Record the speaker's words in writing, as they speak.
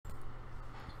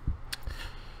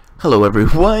Hello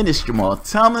everyone, it's Jamal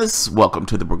Thomas. Welcome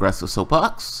to the Progressive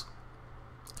Soapbox.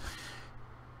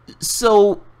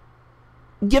 So,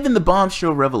 given the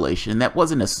bombshell revelation, that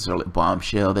wasn't necessarily a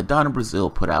bombshell, that Donna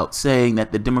Brazile put out saying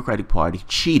that the Democratic Party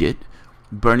cheated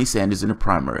Bernie Sanders in the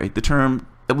primary. The term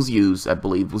that was used, I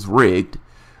believe, was rigged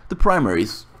the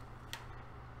primaries.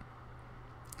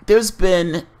 There's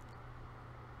been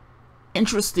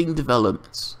interesting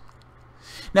developments.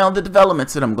 Now, the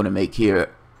developments that I'm going to make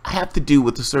here have to do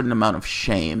with a certain amount of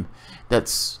shame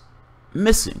that's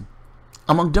missing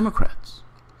among Democrats.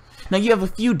 Now, you have a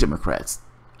few Democrats,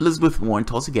 Elizabeth Warren,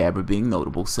 Tulsi Gabbard being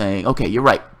notable, saying, okay, you're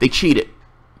right, they cheated.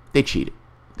 They cheated.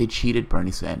 They cheated Bernie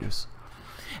Sanders.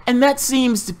 And that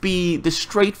seems to be the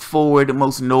straightforward and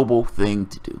most noble thing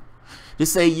to do. To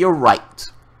say, you're right.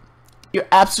 You're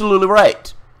absolutely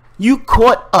right. You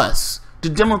caught us, the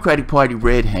Democratic Party,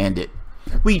 red-handed.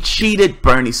 We cheated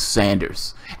Bernie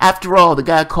Sanders. After all, the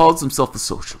guy calls himself a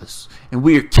socialist, and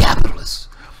we are capitalists.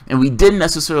 And we didn't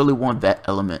necessarily want that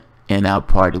element in our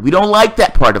party. We don't like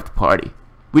that part of the party.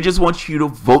 We just want you to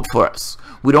vote for us.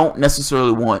 We don't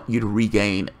necessarily want you to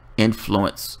regain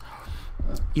influence.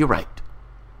 You're right.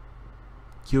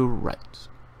 You're right.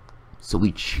 So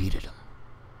we cheated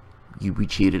him. We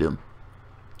cheated him.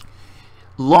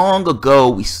 Long ago,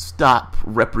 we stopped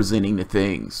representing the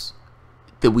things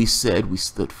that we said we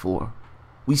stood for.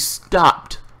 We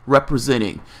stopped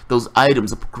representing those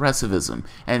items of progressivism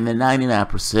and the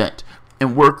 99%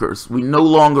 and workers. We no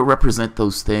longer represent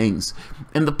those things.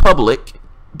 And the public,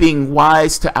 being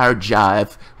wise to our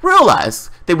jive, realized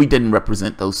that we didn't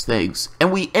represent those things.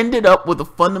 And we ended up with a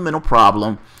fundamental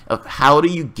problem of how do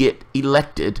you get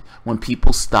elected when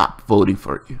people stop voting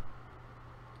for you?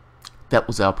 That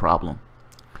was our problem.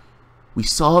 We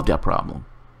solved our problem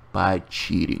by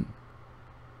cheating.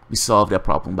 We solved that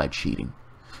problem by cheating.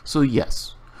 So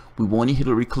yes, we wanted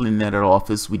Hillary Clinton out of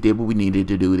office. We did what we needed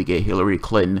to do to get Hillary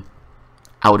Clinton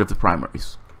out of the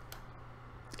primaries.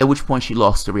 At which point she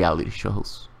lost the reality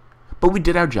shows. But we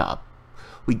did our job.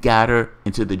 We got her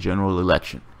into the general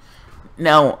election.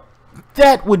 Now,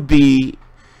 that would be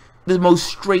the most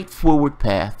straightforward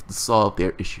path to solve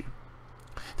their issue.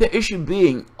 The issue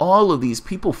being all of these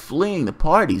people fleeing the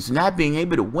parties, not being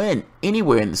able to win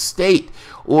anywhere in the state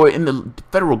or in the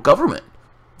federal government.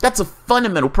 That's a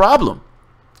fundamental problem.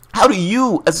 How do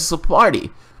you, as a party,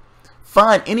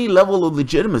 find any level of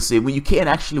legitimacy when you can't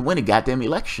actually win a goddamn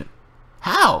election?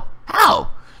 How? How?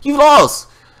 You lost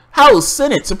House,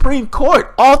 Senate, Supreme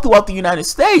Court, all throughout the United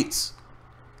States.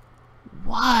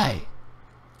 Why?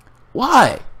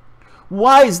 Why?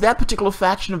 Why is that particular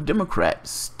faction of Democrats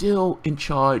still in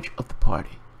charge of the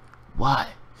party? Why?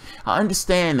 I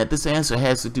understand that this answer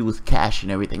has to do with cash and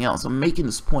everything else. I'm making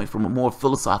this point from a more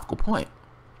philosophical point.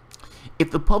 If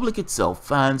the public itself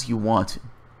finds you wanting,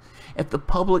 if the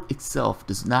public itself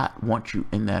does not want you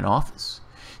in that office,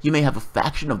 you may have a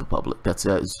faction of the public that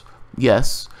says,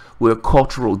 yes, we're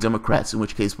cultural Democrats, in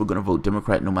which case we're going to vote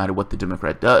Democrat no matter what the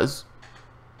Democrat does.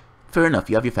 Fair enough,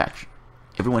 you have your faction.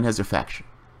 Everyone has their faction.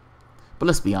 But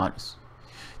let's be honest.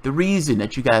 The reason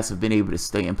that you guys have been able to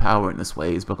stay in power in this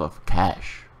way is because of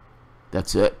cash.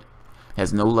 That's it.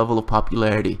 Has no level of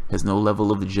popularity. Has no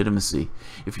level of legitimacy.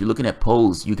 If you're looking at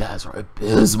polls, you guys are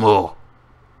abysmal.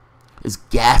 As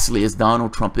ghastly as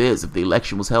Donald Trump is, if the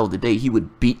election was held today, he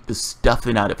would beat the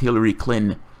stuffing out of Hillary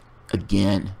Clinton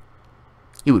again.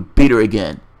 He would beat her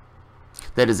again.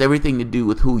 That has everything to do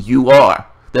with who you are.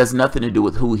 That has nothing to do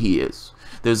with who he is.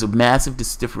 There's a massive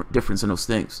difference in those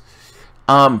things.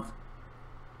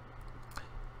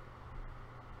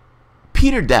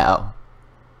 Peter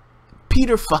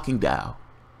fucking Dow,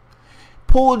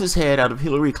 pulled his head out of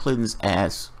Hillary Clinton's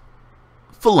ass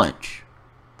for lunch,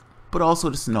 but also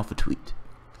to send off a tweet.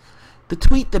 The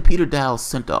tweet that Peter Dow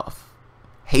sent off,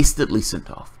 hastily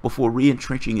sent off, before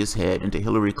re-entrenching his head into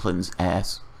Hillary Clinton's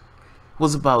ass,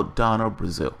 was about Donna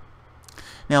Brazile.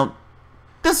 Now,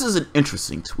 this is an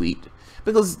interesting tweet,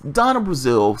 because Donna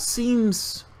Brazile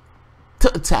seems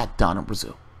to attack Donna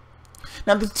Brazile.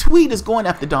 Now, the tweet is going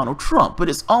after Donald Trump, but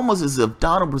it's almost as if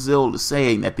Donna Brazile is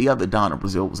saying that the other Donna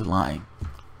Brazile was lying.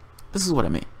 This is what I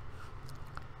mean.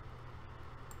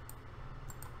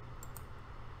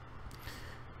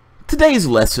 Today's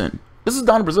lesson, this is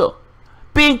Donna Brazile.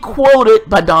 Being quoted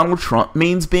by Donald Trump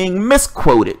means being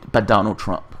misquoted by Donald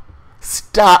Trump.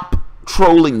 Stop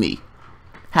trolling me.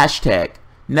 Hashtag,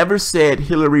 never said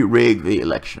Hillary rigged the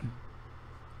election.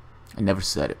 I never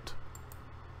said it.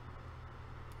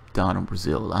 Donna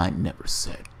Brazile, I never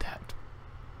said that.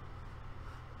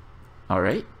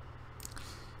 Alright?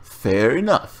 Fair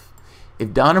enough.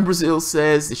 If Donna Brazile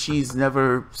says that she's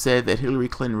never said that Hillary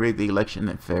Clinton rigged the election,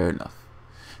 then fair enough.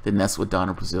 then that's what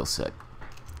Donna Brazile said.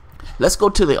 Let's go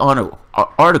to the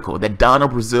article that Donna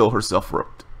Brazile herself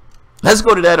wrote. Let's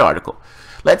go to that article.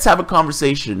 Let's have a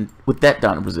conversation with that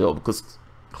Donna Brazile, because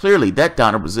clearly that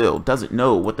Donna Brazile doesn't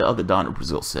know what the other Donna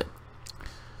Brazile said.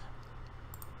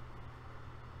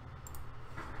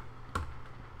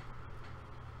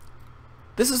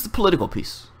 This is the political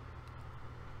piece.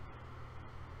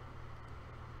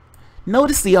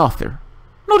 Notice the author.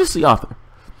 Notice the author.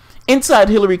 Inside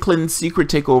Hillary Clinton's secret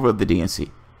takeover of the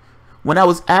DNC. When I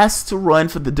was asked to run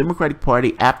for the Democratic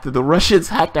Party after the Russians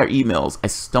hacked our emails, I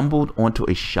stumbled onto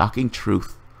a shocking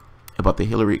truth about the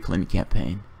Hillary Clinton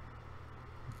campaign.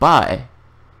 By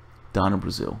Donna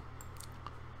Brazile.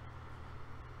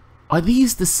 Are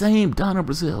these the same Donna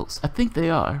Braziles? I think they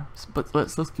are, but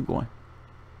let's keep going.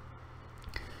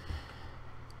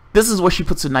 This is where she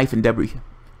puts a knife in debris.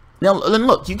 Now,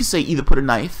 look, you can say either put a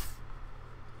knife.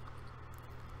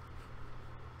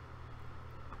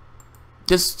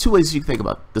 There's two ways you can think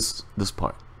about this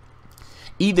part.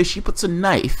 Either she puts a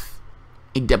knife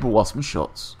in Deborah Wasserman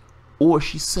Schultz, or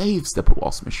she saves Deborah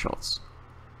Wasserman Schultz.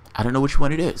 I don't know which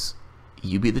one it is.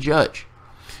 You be the judge.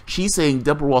 She's saying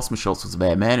Deborah Wasserman Schultz was a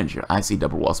bad manager. I say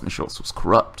Deborah Wasserman Schultz was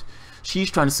corrupt.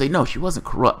 She's trying to say, no, she wasn't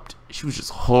corrupt. She was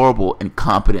just horrible and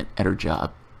incompetent at her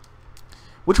job.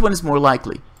 Which one is more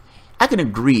likely? I can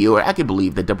agree, or I can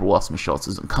believe that Deborah Wasserman Schultz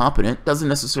is incompetent. Doesn't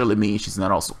necessarily mean she's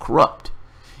not also corrupt.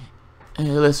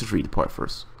 Let's just read the part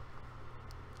first.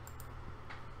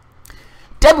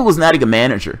 Deborah was not a good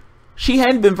manager. She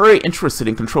hadn't been very interested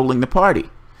in controlling the party.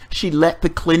 She let the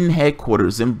Clinton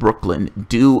headquarters in Brooklyn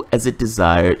do as it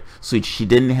desired, so she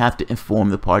didn't have to inform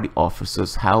the party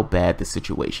officers how bad the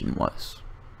situation was.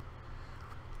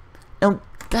 Now,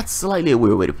 that's slightly a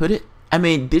weird way to put it. I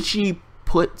mean, did she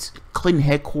put Clinton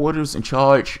headquarters in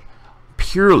charge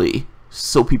purely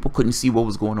so people couldn't see what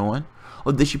was going on?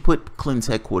 Or did she put Clinton's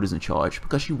headquarters in charge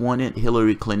because she wanted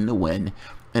Hillary Clinton to win,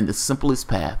 and the simplest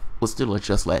path was to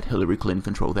just let Hillary Clinton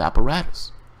control the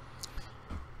apparatus?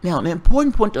 Now, the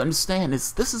important point to understand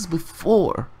is this is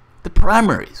before the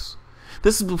primaries.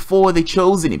 This is before they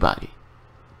chose anybody.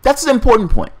 That's the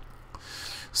important point.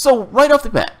 So, right off the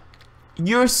bat,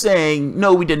 you're saying,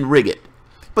 no, we didn't rig it.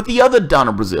 But the other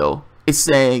Donna Brazile is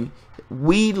saying,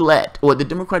 we let, or the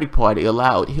Democratic Party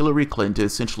allowed Hillary Clinton to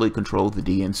essentially control the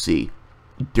DNC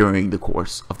during the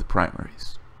course of the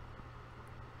primaries.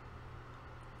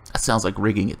 That sounds like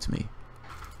rigging it to me.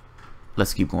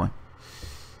 Let's keep going.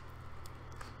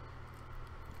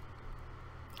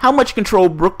 How much control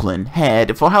Brooklyn had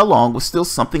and for how long was still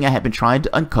something I had been trying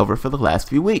to uncover for the last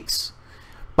few weeks.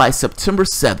 By September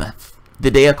 7th, the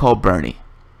day I called Bernie,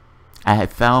 I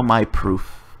had found my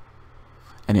proof,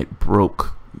 and it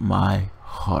broke my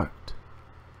heart.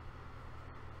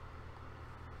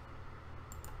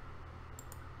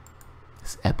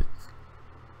 It's epic.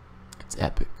 It's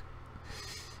epic.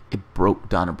 It broke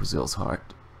Donna Brazile's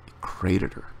heart. It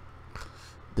cratered her.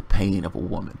 The pain of a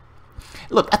woman.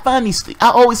 Look, I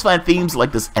always find themes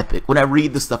like this epic when I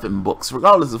read the stuff in books,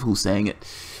 regardless of who's saying it.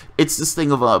 It's this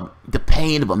thing of the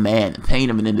pain of a man, the pain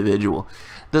of an individual.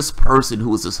 This person who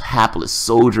was this hapless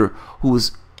soldier, who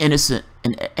was innocent,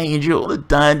 an angel, a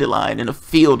dandelion in a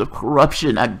field of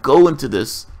corruption. I go into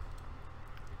this.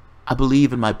 I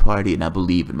believe in my party, and I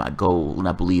believe in my goal, and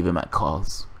I believe in my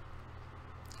cause.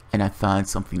 And I find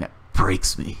something that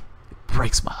breaks me. It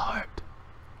breaks my heart.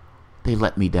 They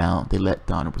let me down. They let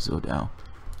Donna Brazile down.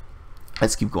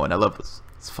 Let's keep going. I love this.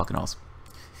 It's fucking awesome.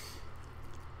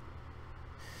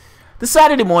 The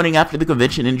Saturday morning after the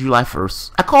convention in July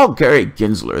 1st, I called Gary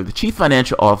Gensler, the chief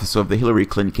financial officer of the Hillary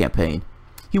Clinton campaign.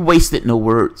 He wasted no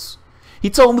words.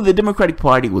 He told me the Democratic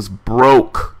Party was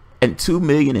broke and $2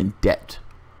 million in debt.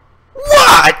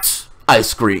 What? I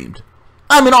screamed.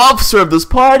 I'm an officer of this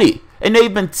party, and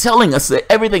they've been telling us that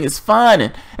everything is fine,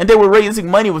 and they were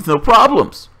raising money with no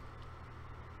problems.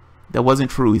 That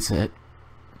wasn't true, he said.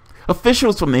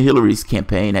 Officials from the Hillary's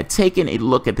campaign had taken a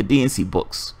look at the DNC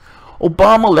books.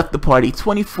 Obama left the party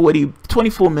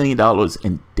 $24 million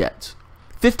in debt,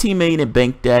 $15 million in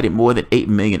bank debt, and more than $8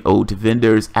 million owed to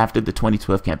vendors after the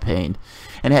 2012 campaign,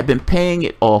 and had been paying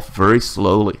it off very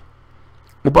slowly.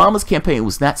 Obama's campaign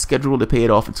was not scheduled to pay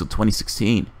it off until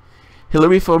 2016.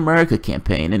 Hillary for America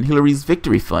campaign and Hillary's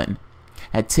Victory Fund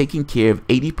had taken care of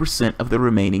 80% of the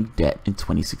remaining debt in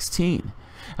 2016,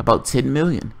 about $10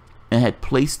 million, and had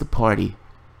placed the party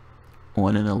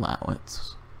on an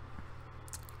allowance.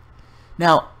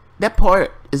 Now, that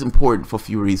part is important for a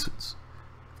few reasons.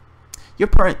 Your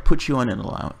parent put you on an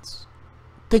allowance.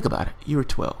 Think about it. You were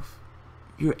 12.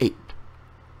 You were 8.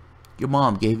 Your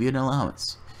mom gave you an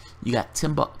allowance. You got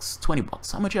 $10,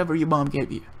 $20, how much ever your mom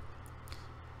gave you.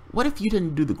 What if you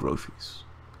didn't do the groceries?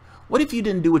 What if you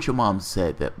didn't do what your mom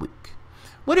said that week?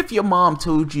 What if your mom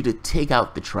told you to take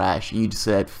out the trash and you just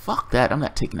said, fuck that, I'm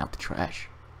not taking out the trash?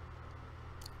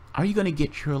 Are you going to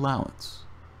get your allowance?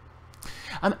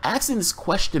 I'm asking this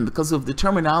question because of the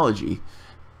terminology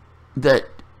that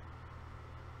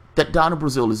Donna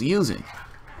Brazile is using.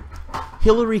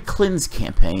 Hillary Clinton's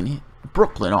campaign,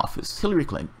 Brooklyn office, Hillary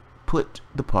Clinton put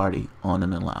the party on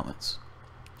an allowance.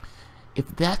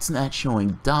 If that's not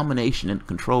showing domination and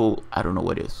control, I don't know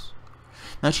what is.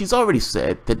 Now, she's already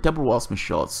said that Deborah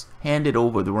Wasserman-Schultz handed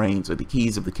over the reins or the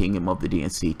keys of the kingdom of the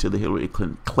DNC to the Hillary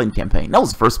Clinton campaign. That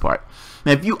was the first part.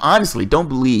 Now, if you honestly don't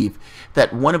believe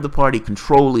that one of the party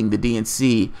controlling the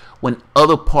DNC when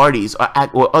other parties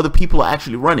are or other people are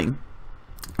actually running,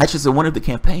 that's just one of the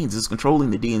campaigns is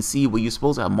controlling the DNC, where you're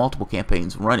supposed to have multiple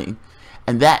campaigns running,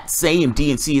 and that same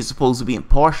DNC is supposed to be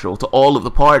impartial to all of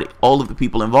the party, all of the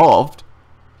people involved,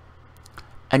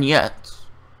 and yet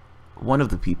one of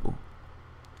the people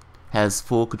has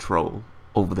full control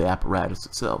over the apparatus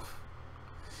itself.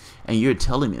 And you're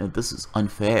telling me that this is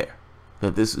unfair,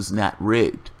 that this is not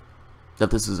rigged,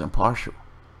 that this is impartial.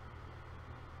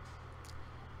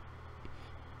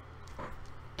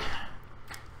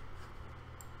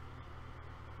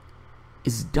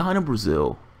 Is Donna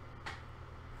Brazile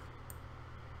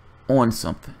on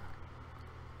something?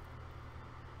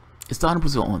 Is Donna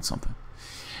Brazile on something?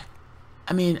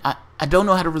 I mean, I don't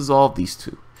know how to resolve these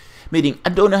two. Meaning, I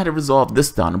don't know how to resolve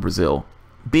this Donna Brazile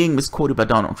being misquoted by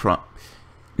Donald Trump,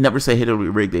 never say Hillary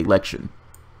rigged the election,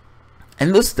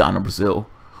 and this Donna Brazile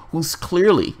who's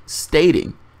clearly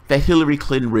stating that Hillary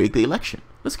Clinton rigged the election.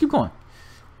 Let's keep going.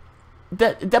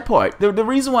 That part, the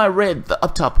reason why I read the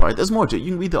up top part, there's more to it.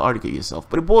 You can read the article yourself,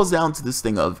 but it boils down to this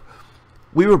thing of,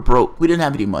 we were broke, we didn't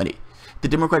have any money. The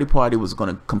Democratic Party was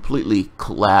going to completely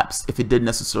collapse if it didn't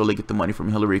necessarily get the money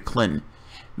from Hillary Clinton,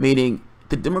 meaning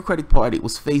the Democratic Party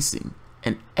was facing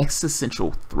an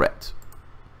existential threat.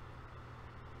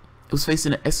 It was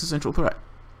facing an existential threat.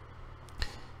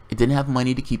 It didn't have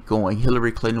money to keep going.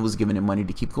 Hillary Clinton was giving it money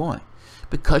to keep going.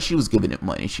 Because she was giving it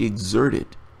money, she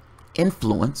exerted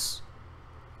influence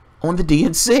on the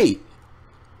DNC.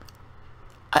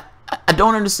 I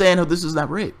don't understand how this is not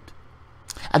rigged.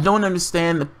 I don't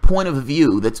understand the point of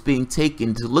view that's being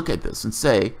taken to look at this and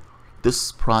say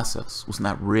this process was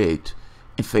not rigged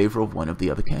in favor of one of the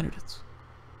other candidates.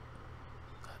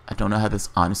 I don't know how that's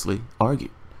honestly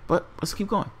argued, but let's keep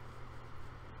going.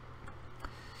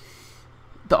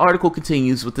 The article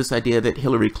continues with this idea that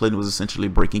Hillary Clinton was essentially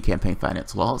breaking campaign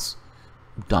finance laws.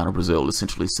 Donna Brazile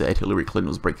essentially said Hillary Clinton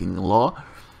was breaking the law.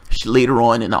 Later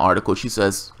on in the article, she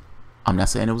says, I'm not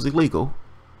saying it was illegal.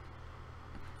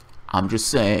 I'm just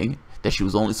saying that she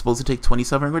was only supposed to take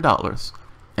 $2,700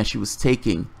 and she was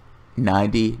taking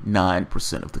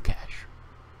 99% of the cash.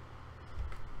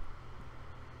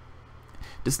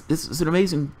 This is an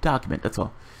amazing document, that's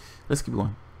all. Let's keep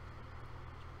going.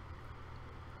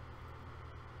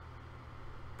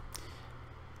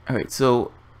 Alright,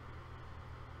 so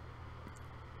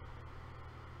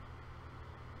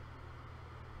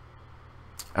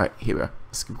alright, here we are.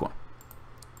 Let's keep going.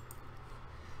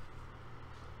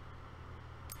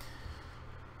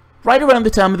 Right around the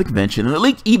time of the convention, the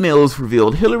leaked emails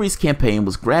revealed Hillary's campaign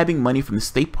was grabbing money from the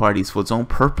state parties for its own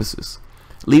purposes,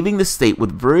 leaving the state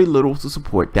with very little to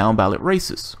support down-ballot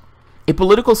races. A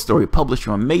political story published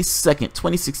on May 2nd,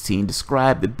 2016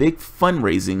 described the big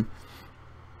fundraising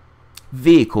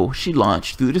vehicle she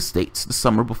launched through the states the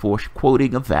summer before,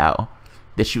 quoting a vow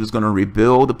that she was going to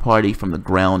rebuild the party from the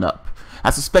ground up.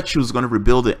 I suspect she was going to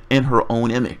rebuild it in her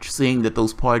own image, seeing that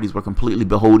those parties were completely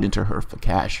beholden to her for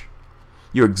cash.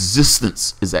 Your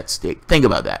existence is at stake. Think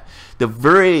about that. The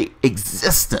very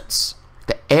existence,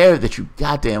 the air that you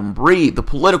goddamn breathe, the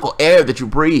political air that you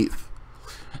breathe,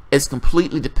 is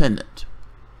completely dependent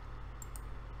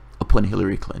upon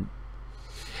Hillary Clinton.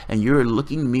 And you're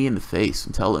looking me in the face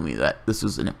and telling me that this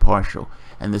is an impartial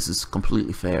and this is a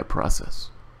completely fair process.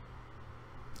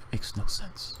 It makes no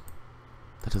sense.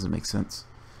 That doesn't make sense.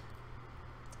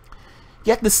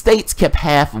 Yet the states kept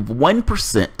half of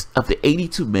 1% of the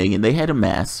 $82 million they had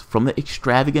amassed from the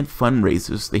extravagant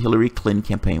fundraisers the Hillary Clinton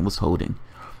campaign was holding,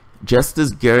 just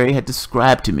as Gary had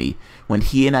described to me when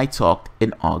he and I talked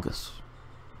in August.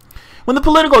 When the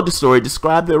Politico story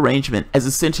described the arrangement as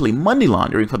essentially money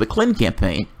laundering for the Clinton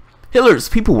campaign, Hillary's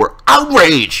people were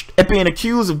outraged at being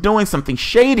accused of doing something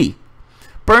shady.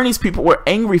 Bernie's people were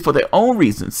angry for their own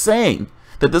reasons, saying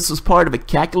that this was part of a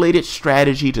calculated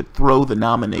strategy to throw the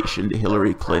nomination to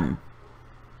Hillary Clinton.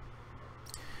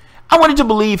 I wanted to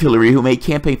believe Hillary, who made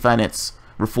campaign finance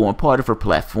reform part of her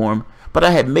platform, but I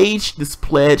had made this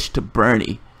pledge to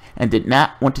Bernie, and did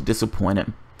not want to disappoint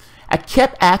him. I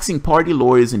kept asking party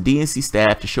lawyers and DNC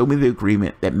staff to show me the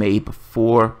agreement that made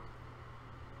before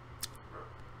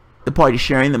the party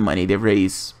sharing the money they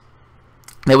raised.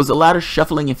 There was a lot of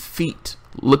shuffling of feet,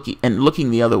 looking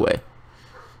the other way.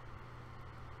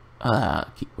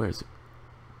 Where is it?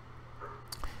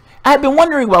 I had been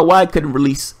wondering about why I couldn't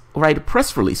write a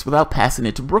press release without passing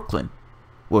it to Brooklyn.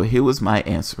 Well, here was my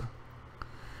answer.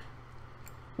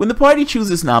 When the party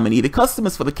chooses nominee, the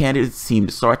customers for the candidates seem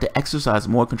to start to exercise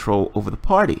more control over the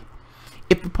party.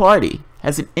 If the party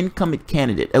has an incumbent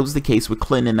candidate, as was the case with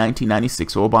Clinton in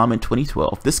 1996 or Obama in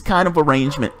 2012, this kind of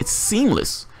arrangement is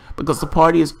seamless because the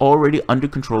party is already under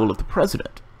control of the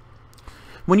president.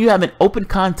 When you have an open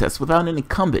contest without an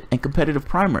incumbent and competitive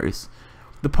primaries,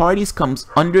 the parties comes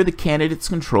under the candidate's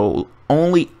control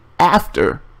only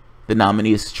after the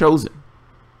nominee is chosen.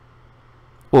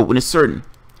 Well, when it's certain.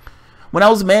 When I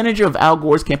was manager of Al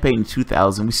Gore's campaign in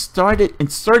 2000, we started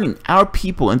inserting our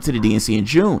people into the DNC in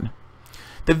June.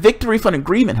 The Victory Fund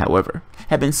agreement, however,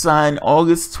 had been signed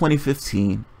August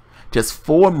 2015, just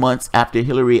 4 months after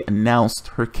Hillary announced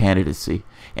her candidacy,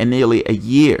 and nearly a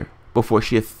year before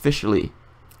she officially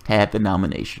had the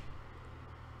nomination.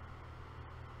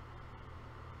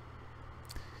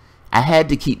 I had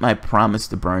to keep my promise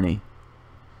to Bernie.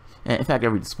 In fact, I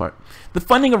read this part. The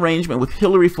funding arrangement with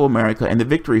Hillary for America and the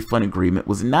Victory Fund agreement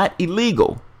was not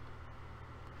illegal,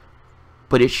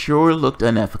 but it sure looked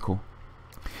unethical.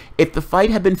 If the fight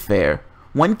had been fair,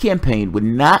 one campaign would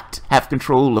not have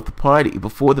control of the party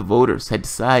before the voters had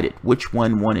decided which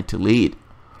one wanted to lead.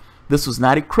 This was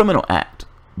not a criminal act,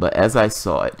 but as I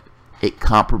saw it, it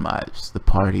compromised the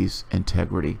party's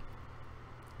integrity.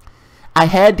 I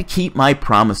had to keep my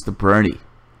promise to Bernie.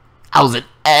 I was in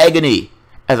agony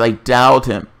as I dialed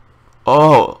him.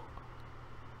 Oh,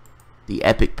 the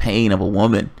epic pain of a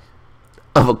woman,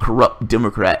 of a corrupt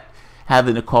Democrat,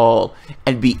 having to call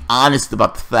and be honest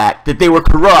about the fact that they were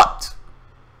corrupt.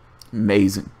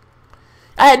 Amazing.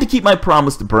 I had to keep my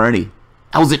promise to Bernie.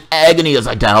 I was in agony as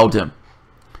I dialed him.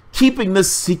 Keeping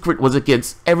this secret was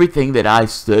against everything that I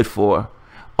stood for,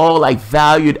 all I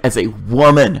valued as a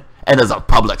woman and as a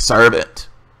public servant.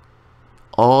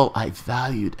 All I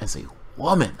valued as a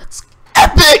woman. That's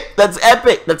epic! That's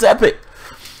epic! That's epic!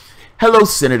 Hello,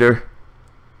 Senator.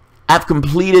 I've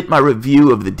completed my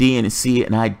review of the DNC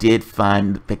and I did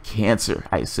find the cancer,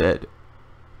 I said,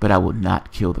 but I will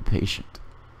not kill the patient.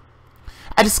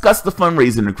 I discussed the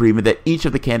fundraising agreement that each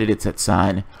of the candidates had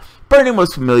signed. Bernie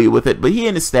was familiar with it, but he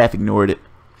and his staff ignored it.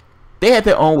 They had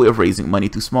their own way of raising money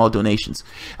through small donations.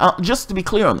 Just to be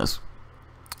clear on this,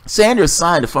 Sanders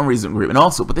signed a fundraising agreement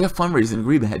also, but their fundraising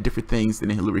agreement had different things than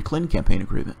the Hillary Clinton campaign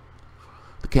agreement.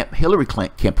 The Hillary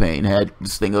Clinton campaign had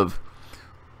this thing of,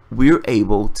 we're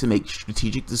able to make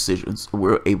strategic decisions.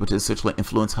 We're able to essentially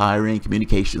influence hiring,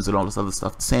 communications, and all this other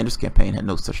stuff. The Sanders campaign had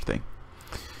no such thing.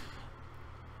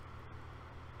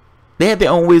 They had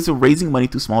their own ways of raising money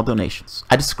through small donations.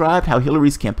 I described how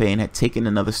Hillary's campaign had taken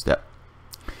another step.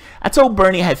 I told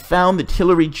Bernie I had found the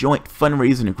Hillary joint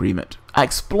fundraising agreement. I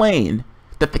explained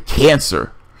that the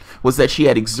cancer was that she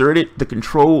had exerted the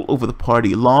control over the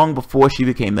party long before she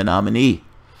became the nominee.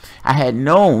 Had I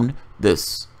known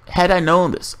this,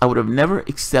 I would have never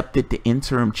accepted the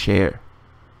interim chair.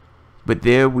 But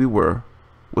there we were,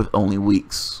 with only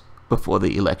weeks before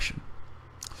the election.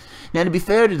 Now, to be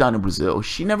fair to Donna Brazile,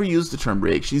 she never used the term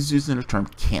rigged. She's using the term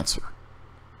cancer.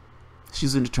 She's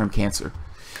using the term cancer.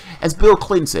 As Bill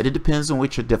Clinton said, it depends on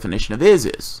what your definition of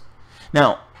is.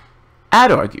 Now,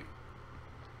 I'd argue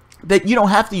that you don't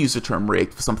have to use the term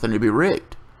rigged for something to be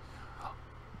rigged.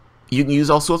 You can use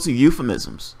all sorts of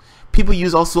euphemisms. People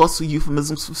use all sorts of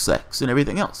euphemisms for sex and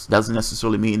everything else. Doesn't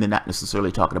necessarily mean they're not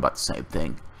necessarily talking about the same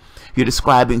thing. You're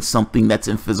describing something that's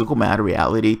in physical matter,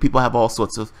 reality. People have all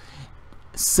sorts of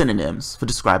synonyms for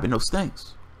describing those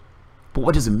things. But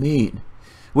what does it mean?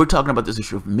 We're talking about this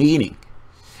issue of meaning.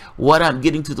 What I'm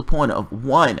getting to the point of,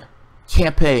 one,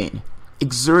 campaign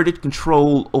exerted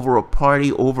control over a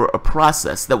party, over a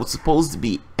process that was supposed to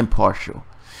be impartial.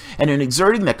 And in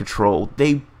exerting that control,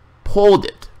 they pulled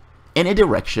it in a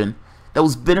direction that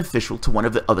was beneficial to one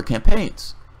of the other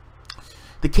campaigns.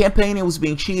 The campaign that was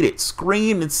being cheated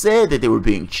screamed and said that they were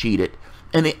being cheated,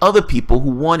 and the other people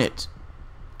who won it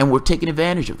and were taking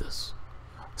advantage of this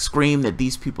screamed that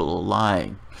these people are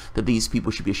lying, that these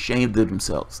people should be ashamed of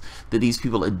themselves, that these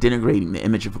people are denigrating the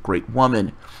image of a great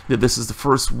woman, that this is the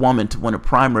first woman to win a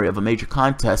primary of a major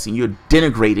contest, and you're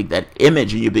denigrating that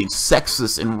image, and you're being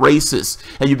sexist and racist,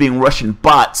 and you're being Russian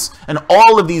bots, and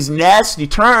all of these nasty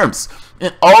terms.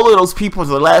 And all of those people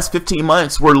for the last 15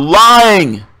 months were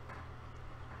lying.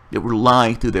 They were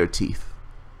lying through their teeth.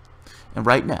 And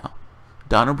right now,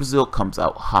 Donna Brazile comes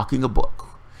out hawking a book.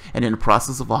 And in the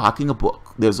process of hawking a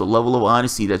book, there's a level of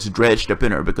honesty that's dredged up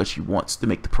in her because she wants to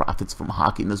make the profits from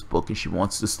hawking this book, and she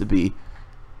wants this to be,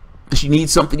 she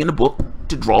needs something in the book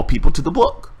to draw people to the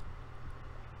book.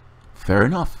 Fair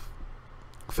enough.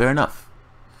 Fair enough.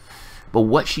 But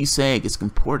what she's saying is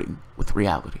comporting with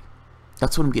reality.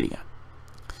 That's what I'm getting at.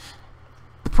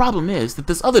 The problem is that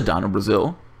this other Donna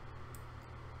Brazile,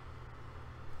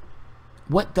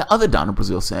 what the other Donna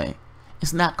Brazile saying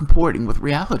is not comporting with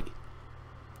reality.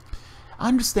 I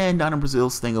understand Donna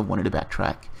Brazile's thing of wanting to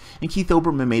backtrack, and Keith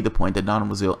Olbermann made the point that Donna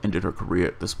Brazile ended her career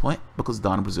at this point because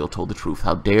Donna Brazile told the truth.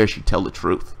 How dare she tell the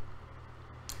truth?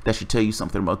 That should tell you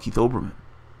something about Keith Olbermann.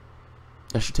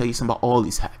 That should tell you something about all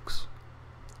these hacks.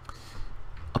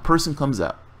 A person comes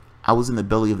out. I was in the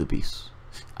belly of the beast.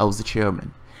 I was the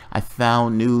chairman. I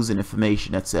found news and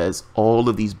information that says all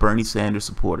of these Bernie Sanders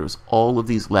supporters, all of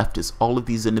these leftists, all of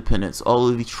these independents, all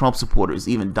of these Trump supporters,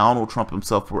 even Donald Trump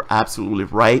himself were absolutely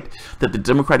right that the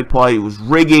Democratic Party was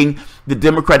rigging the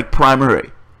Democratic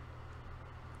primary.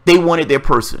 They wanted their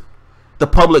person. The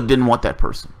public didn't want that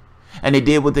person. And they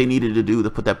did what they needed to do to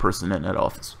put that person in that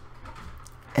office.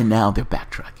 And now they're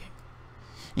backtracking,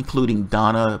 including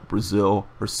Donna Brazile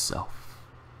herself.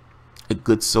 A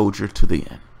good soldier to the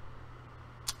end.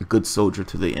 A good soldier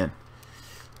to the end.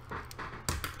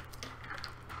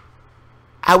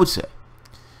 I would say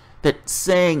that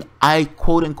saying I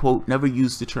quote unquote never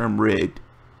used the term rigged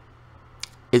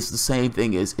is the same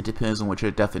thing as it depends on what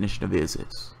your definition of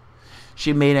is.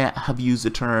 She may not have used the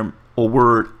term or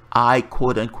word I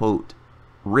quote unquote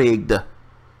rigged.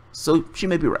 So she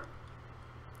may be right.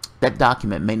 That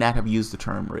document may not have used the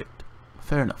term rigged.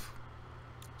 Fair enough.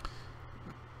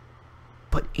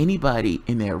 But anybody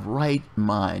in their right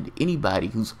mind, anybody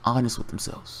who's honest with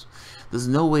themselves, there's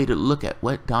no way to look at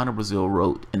what Donna Brazile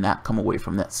wrote and not come away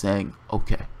from that saying,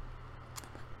 okay,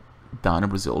 Donna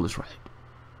Brazile is right.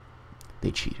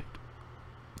 They cheated.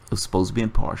 It was supposed to be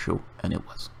impartial, and it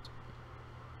wasn't.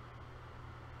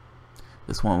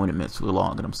 This one went a minute too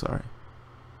long, and I'm sorry.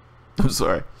 I'm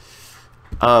sorry.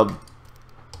 I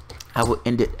will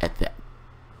end it at that.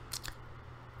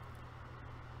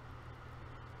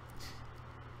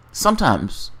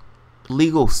 Sometimes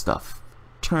legal stuff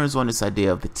turns on this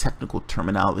idea of the technical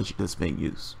terminology that's being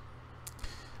used.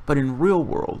 But in real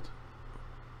world,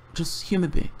 just human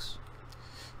beings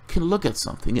can look at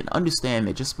something and understand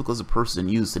that just because a person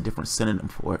used a different synonym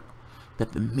for it,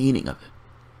 that the meaning of it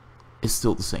is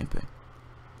still the same thing.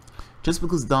 Just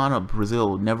because Donna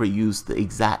Brazile never used the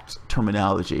exact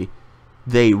terminology,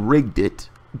 they rigged it,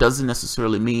 doesn't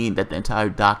necessarily mean that the entire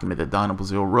document that Donna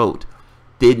Brazile wrote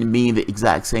didn't mean the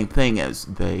exact same thing as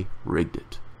they rigged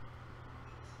it.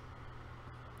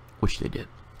 Which they did.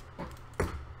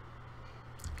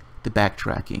 The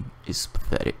backtracking is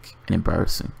pathetic and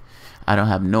embarrassing. I don't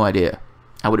have no idea.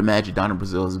 I would imagine Donna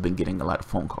Brazile has been getting a lot of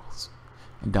phone calls.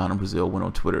 And Donna Brazile went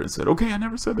on Twitter and said, okay, I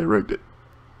never said they rigged it.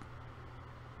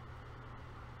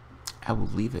 I will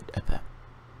leave it at that.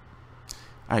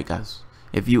 Alright guys,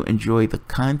 if you enjoy the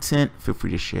content, feel free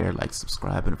to share, like,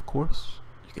 subscribe, and of course,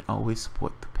 you can always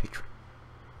support the Patreon.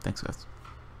 Thanks guys.